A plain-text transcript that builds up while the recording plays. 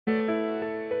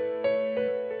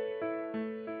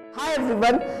Hi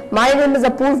everyone, my name is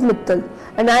Apoorav Mittal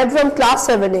and I am from class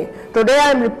 7A. Today I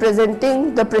am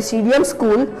representing the Presidium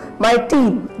school, my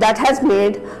team that has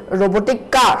made a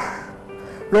robotic car.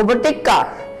 Robotic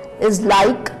car is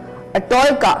like a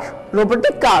toy car.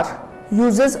 Robotic car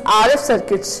uses RF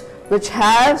circuits which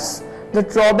has the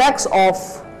drawbacks of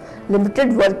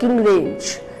limited working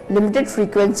range, limited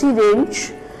frequency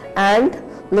range and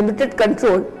limited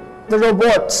control. The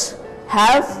robots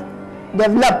have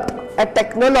developed a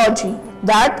technology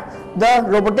that the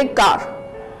robotic car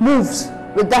moves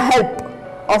with the help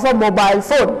of a mobile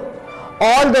phone.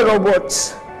 All the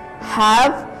robots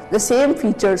have the same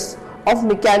features of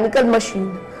mechanical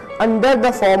machine under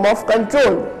the form of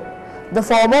control. The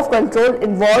form of control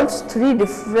involves three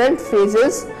different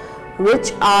phases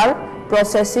which are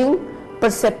processing,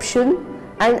 perception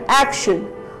and action.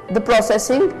 The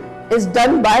processing is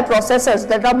done by processors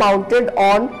that are mounted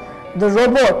on the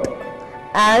robot,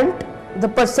 and the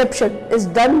perception is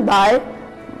done by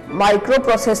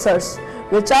microprocessors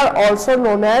which are also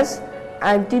known as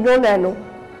arduino.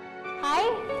 Hi,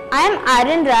 I am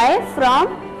Aryan Rai from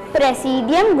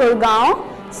Presidium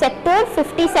Gurgaon Sector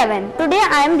 57. Today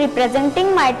I am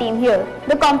representing my team here.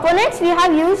 The components we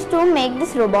have used to make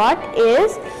this robot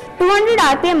is 200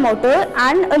 RPM motor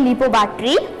and a LiPo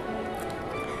battery.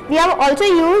 We have also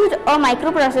used a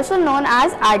microprocessor known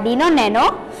as Arduino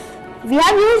Nano. We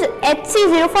have used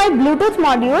HC05 Bluetooth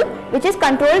module which is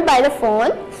controlled by the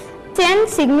phone, send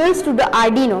signals to the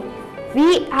Arduino.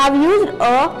 We have used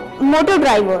a motor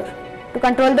driver to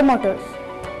control the motors.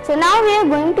 So now we are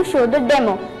going to show the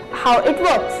demo, how it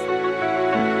works.